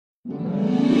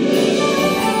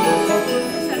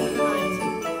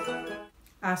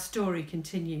Our story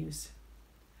continues.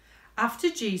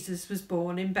 After Jesus was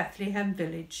born in Bethlehem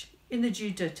village in the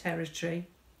Judah territory,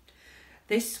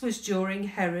 this was during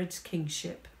Herod's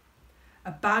kingship,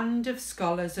 a band of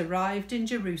scholars arrived in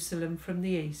Jerusalem from the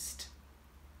east.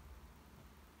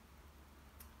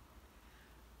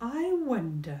 I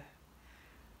wonder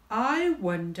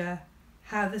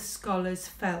how the scholars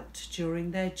felt during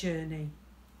their journey.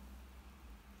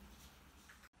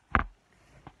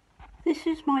 This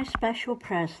is my special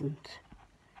present.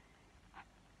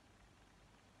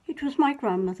 It was my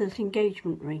grandmother's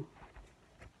engagement ring.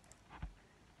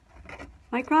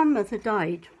 My grandmother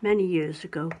died many years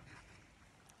ago,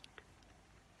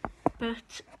 and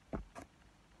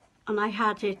I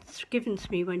had it given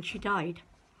to me when she died.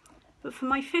 But for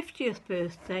my 50th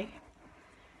birthday,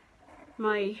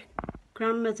 my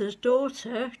grandmother's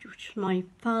daughter, which was my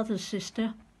father's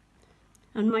sister,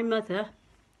 and my mother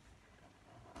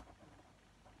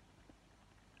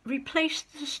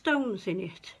replaced the stones in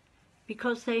it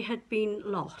because they had been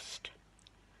lost.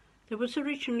 There was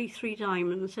originally 3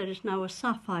 diamonds, there is now a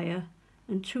sapphire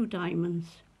and 2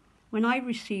 diamonds. When I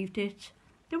received it,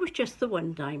 there was just the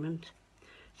 1 diamond.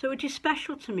 So it is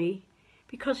special to me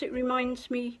because it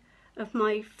reminds me of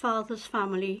my father's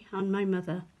family and my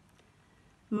mother.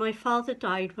 My father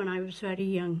died when I was very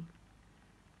young.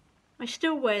 I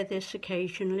still wear this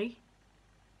occasionally.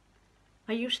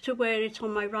 I used to wear it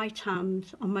on my right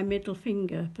hand, on my middle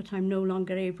finger, but I'm no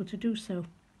longer able to do so.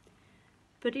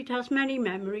 But it has many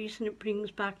memories, and it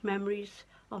brings back memories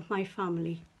of my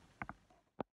family.